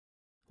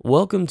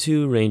Welcome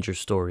to Ranger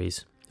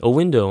Stories, a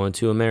window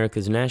into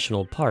America's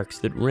national parks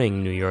that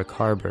ring New York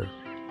Harbor.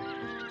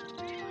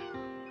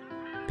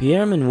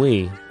 Pierre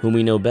Minuit, whom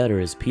we know better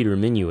as Peter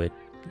Minuit,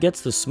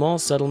 gets the small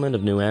settlement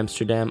of New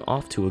Amsterdam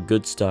off to a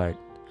good start,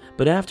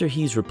 but after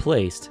he's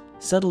replaced,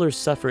 settlers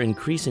suffer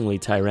increasingly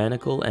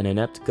tyrannical and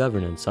inept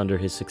governance under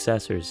his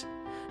successors,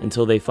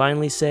 until they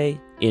finally say,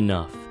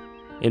 enough,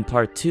 in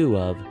part 2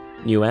 of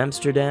New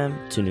Amsterdam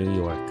to New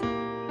York.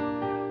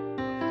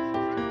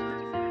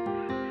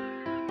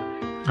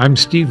 I'm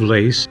Steve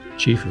Lace,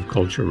 Chief of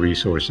Cultural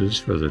Resources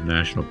for the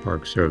National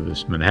Park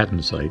Service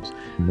Manhattan Sites,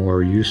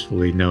 more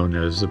usefully known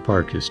as the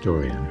Park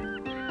Historian.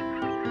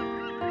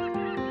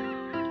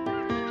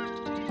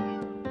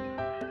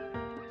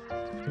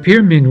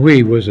 Pierre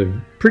Minuit was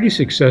a pretty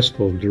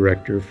successful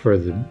director for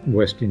the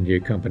West India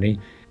Company.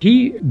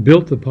 He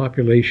built the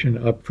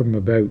population up from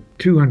about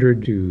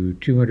 200 to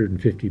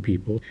 250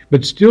 people,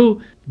 but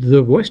still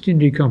the West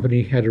India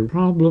Company had a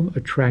problem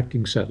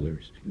attracting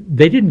settlers.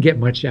 They didn't get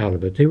much out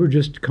of it. They were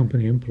just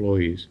company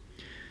employees.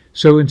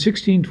 So in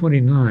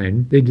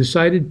 1629, they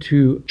decided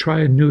to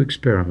try a new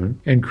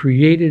experiment and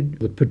created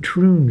the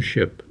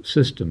patroonship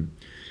system.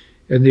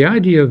 And the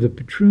idea of the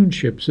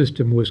patroonship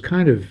system was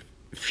kind of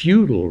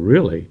feudal,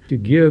 really, to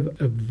give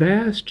a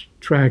vast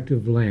tract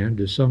of land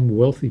to some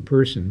wealthy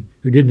person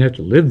who didn't have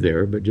to live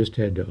there but just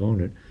had to own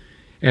it.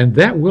 And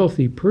that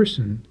wealthy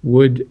person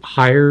would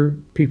hire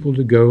people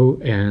to go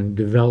and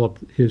develop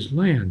his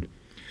land.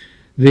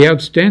 The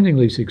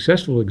outstandingly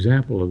successful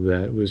example of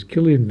that was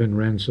Kilian van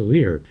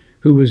Rensselaer,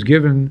 who was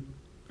given,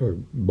 or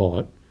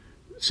bought,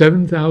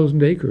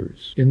 7,000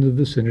 acres in the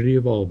vicinity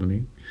of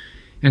Albany.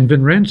 And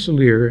van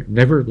Rensselaer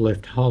never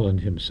left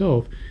Holland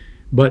himself,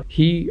 but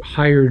he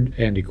hired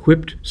and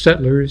equipped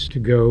settlers to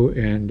go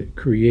and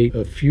create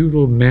a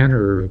feudal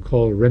manor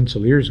called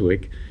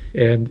Rensselaerswyck,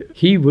 and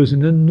he was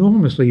an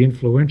enormously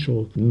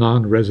influential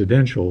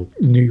non-residential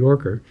New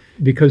Yorker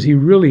because he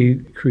really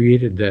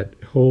created that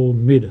whole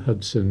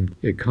mid-Hudson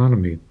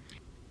economy.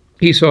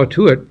 He saw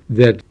to it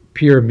that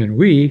Pierre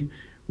Minuit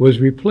was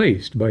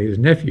replaced by his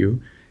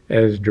nephew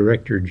as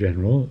Director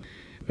General,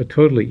 a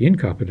totally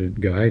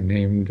incompetent guy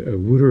named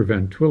Wouter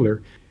van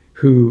Twiller,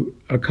 who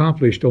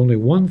accomplished only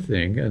one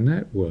thing, and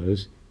that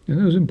was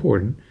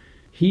important,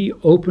 he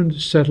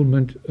opened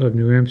settlement of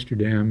New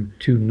Amsterdam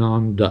to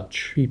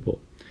non-Dutch people.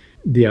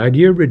 The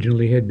idea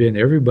originally had been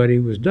everybody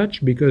was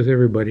Dutch because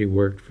everybody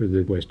worked for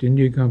the West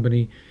India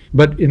Company,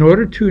 but in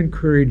order to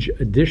encourage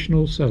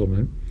additional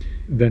settlement,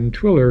 Van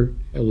Twiller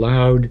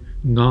allowed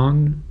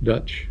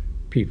non-Dutch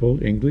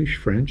people, English,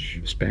 French,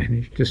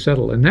 Spanish, to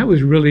settle. And that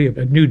was really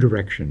a new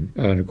direction.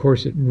 And of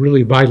course, it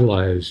really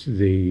vitalized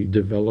the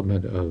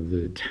development of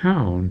the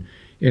town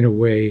in a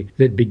way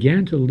that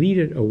began to lead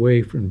it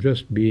away from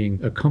just being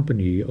a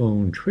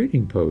company-owned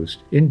trading post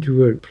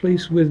into a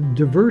place with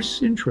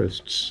diverse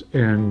interests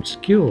and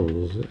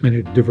skills and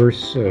a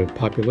diverse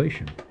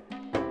population.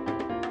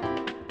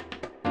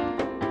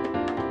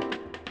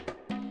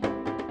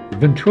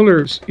 Van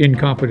Twiller's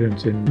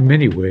incompetence in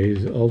many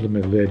ways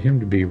ultimately led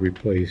him to be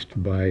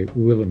replaced by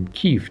Willem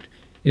Kieft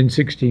in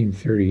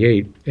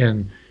 1638.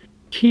 And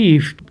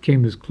Kieft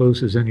came as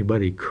close as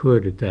anybody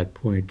could at that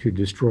point to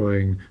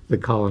destroying the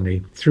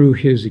colony through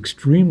his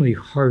extremely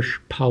harsh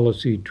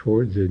policy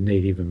toward the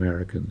Native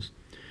Americans.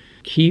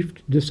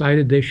 Kieft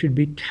decided they should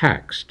be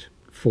taxed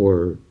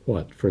for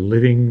what? For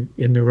living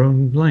in their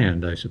own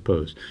land, I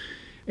suppose.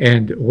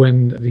 And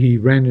when he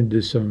ran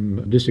into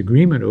some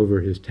disagreement over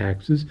his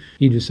taxes,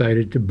 he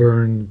decided to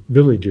burn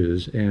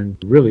villages and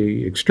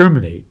really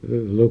exterminate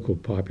the local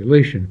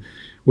population.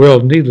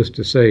 Well, needless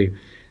to say,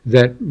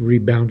 that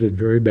rebounded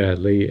very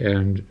badly,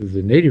 and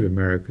the Native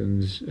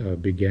Americans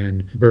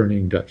began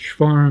burning Dutch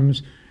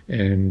farms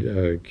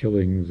and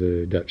killing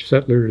the Dutch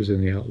settlers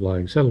in the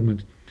outlying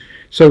settlements.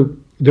 So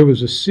there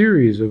was a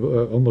series of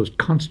almost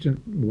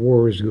constant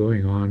wars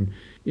going on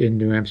in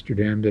New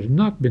Amsterdam that had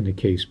not been the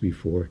case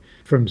before,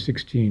 from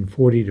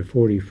 1640 to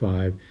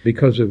 45,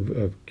 because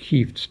of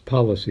Kieft's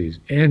policies.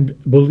 And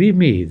believe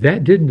me,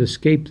 that didn't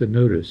escape the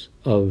notice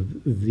of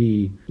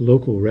the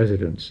local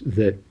residents,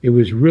 that it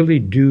was really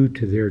due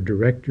to their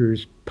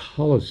director's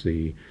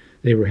policy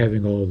they were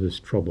having all this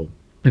trouble.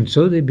 And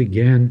so they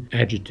began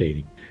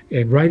agitating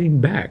and writing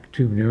back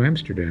to New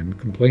Amsterdam,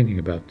 complaining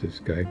about this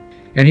guy.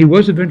 And he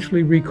was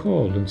eventually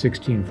recalled in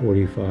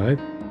 1645.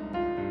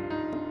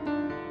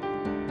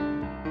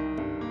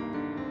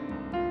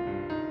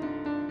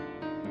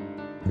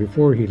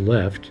 Before he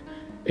left,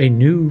 a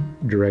new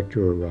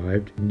director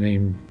arrived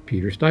named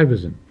Peter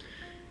Stuyvesant.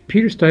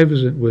 Peter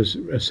Stuyvesant was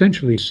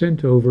essentially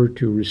sent over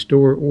to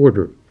restore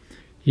order.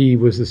 He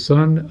was the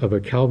son of a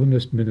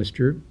Calvinist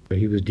minister.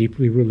 He was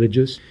deeply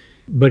religious,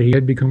 but he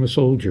had become a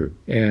soldier,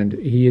 and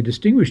he had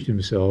distinguished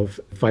himself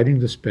fighting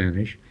the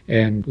Spanish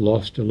and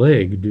lost a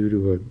leg due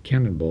to a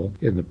cannonball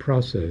in the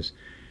process.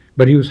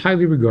 But he was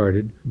highly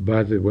regarded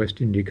by the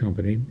West India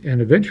Company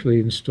and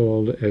eventually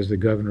installed as the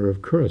governor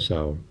of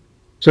Curaçao.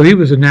 So he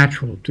was a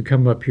natural to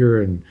come up here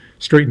and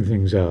straighten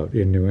things out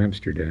in New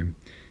Amsterdam.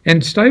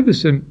 And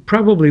Stuyvesant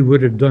probably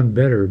would have done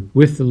better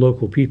with the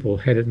local people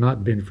had it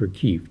not been for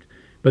Kieft.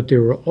 But they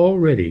were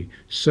already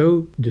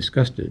so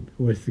disgusted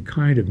with the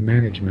kind of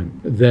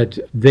management that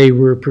they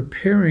were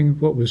preparing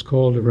what was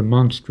called a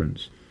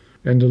remonstrance.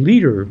 And the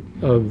leader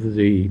of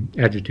the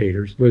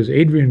agitators was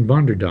Adrian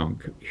van der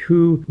Donck,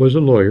 who was a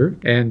lawyer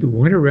and who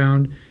went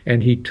around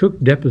and he took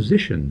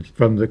depositions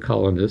from the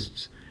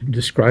colonists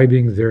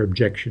describing their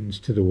objections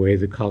to the way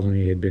the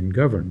colony had been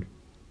governed.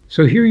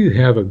 So here you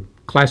have a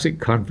classic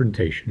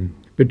confrontation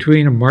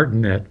between a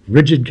martinet,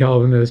 rigid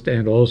Calvinist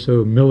and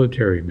also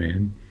military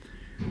man,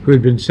 who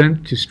had been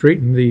sent to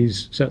straighten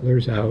these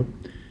settlers out,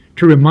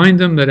 to remind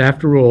them that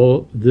after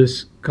all,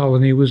 this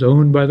colony was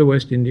owned by the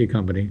West India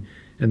Company,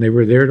 and they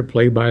were there to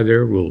play by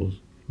their rules.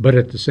 But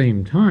at the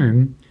same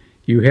time,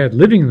 you had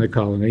living in the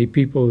colony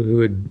people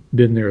who had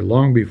been there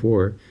long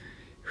before,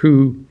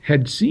 who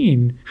had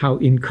seen how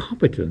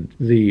incompetent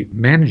the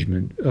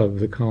management of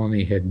the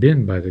colony had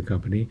been by the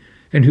company,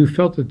 and who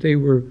felt that they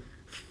were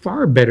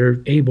far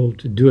better able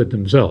to do it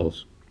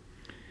themselves.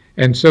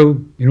 And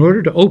so, in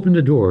order to open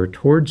the door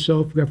towards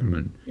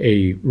self-government,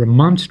 a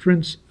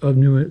remonstrance of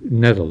New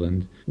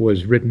Netherland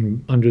was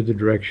written under the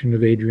direction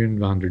of Adrian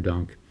van der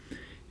Donck.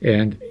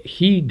 And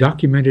he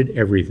documented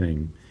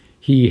everything.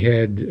 He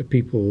had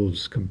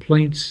people's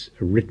complaints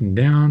written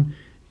down,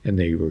 and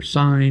they were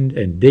signed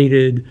and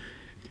dated,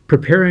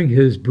 preparing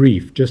his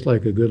brief just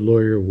like a good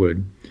lawyer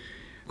would.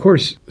 Of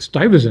course,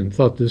 Stuyvesant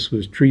thought this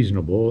was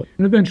treasonable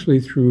and eventually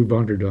threw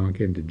van der Donck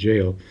into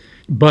jail.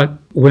 But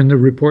when the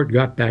report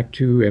got back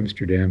to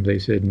Amsterdam, they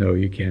said, no,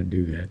 you can't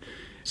do that.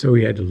 So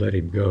he had to let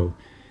him go.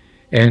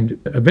 And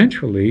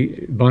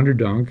eventually, van der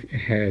Donck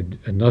had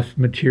enough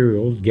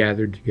material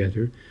gathered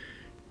together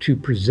to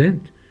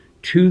present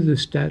to the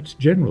States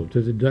General,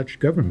 to the Dutch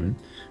government,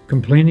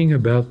 complaining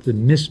about the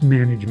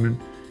mismanagement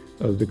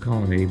of the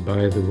colony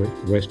by the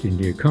West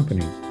India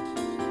Company.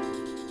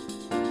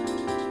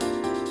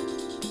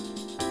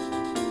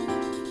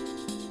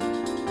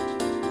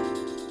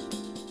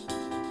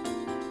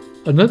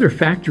 Another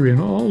factor in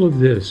all of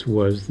this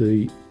was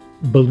the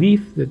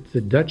belief that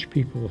the Dutch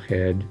people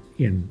had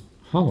in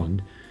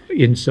Holland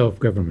in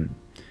self-government.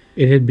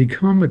 It had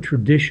become a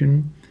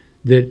tradition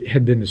that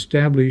had been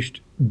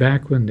established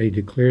back when they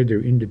declared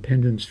their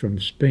independence from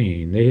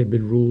Spain. They had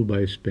been ruled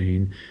by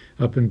Spain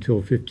up until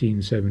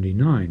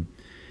 1579.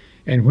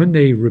 And when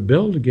they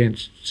rebelled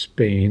against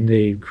Spain,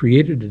 they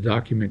created a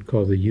document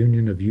called the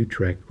Union of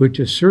Utrecht, which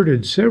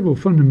asserted several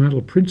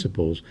fundamental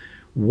principles.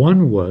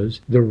 One was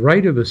the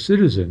right of a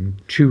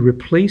citizen to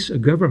replace a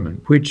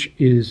government which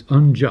is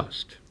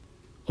unjust.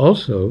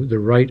 Also, the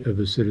right of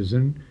a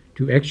citizen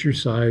to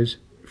exercise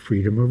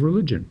freedom of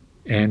religion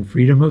and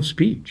freedom of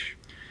speech.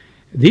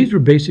 These were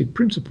basic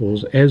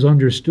principles as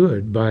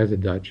understood by the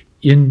Dutch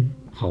in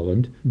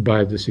Holland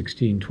by the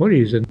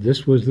 1620s, and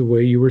this was the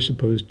way you were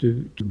supposed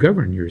to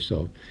govern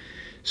yourself.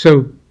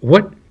 So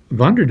what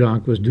van der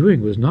Donck was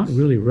doing was not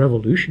really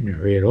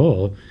revolutionary at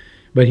all,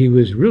 but he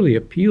was really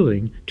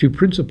appealing to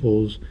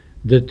principles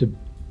that the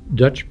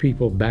Dutch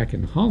people back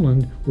in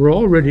Holland were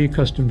already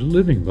accustomed to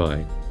living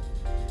by.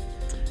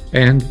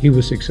 And he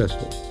was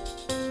successful.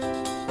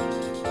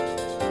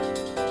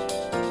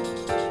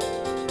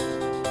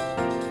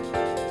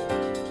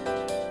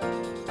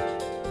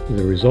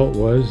 The result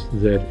was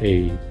that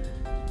a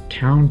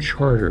town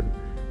charter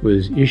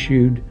was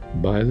issued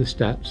by the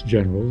States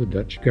General, the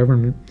Dutch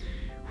government,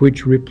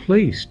 which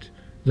replaced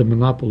the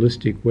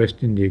monopolistic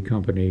West India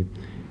Company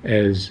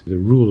as the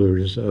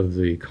rulers of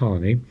the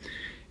colony.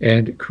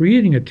 And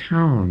creating a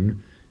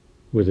town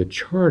with a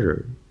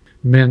charter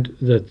meant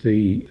that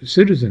the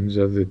citizens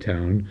of the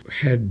town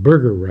had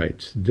burger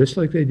rights, just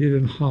like they did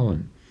in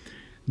Holland.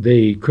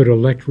 They could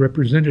elect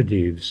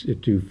representatives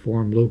to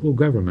form local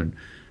government,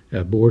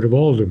 a board of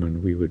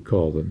aldermen, we would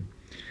call them.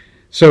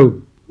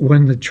 So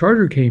when the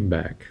charter came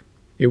back,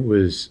 it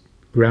was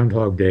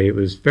Groundhog Day. It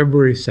was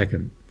February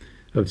 2nd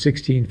of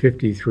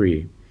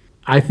 1653.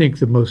 I think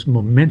the most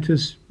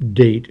momentous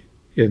date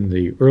in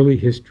the early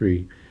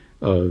history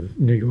of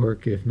New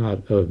York, if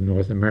not of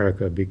North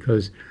America,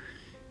 because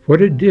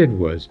what it did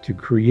was to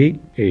create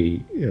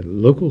a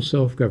local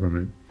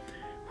self-government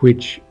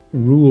which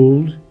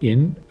ruled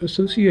in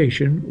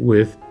association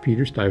with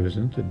Peter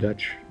Stuyvesant, the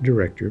Dutch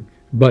director,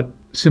 but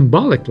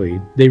symbolically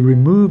they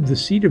removed the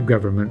seat of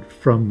government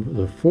from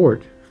the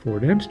Fort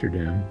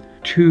Amsterdam,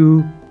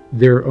 to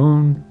their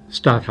own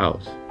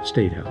stadthouse,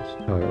 state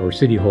house, or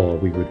city hall,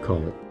 we would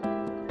call it.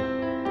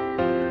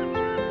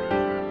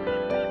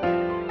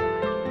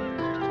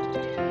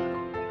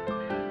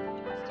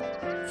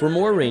 For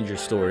more ranger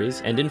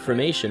stories and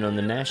information on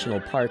the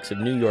national parks of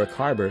New York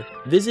Harbor,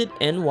 visit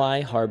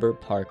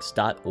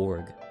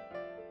nyharborparks.org.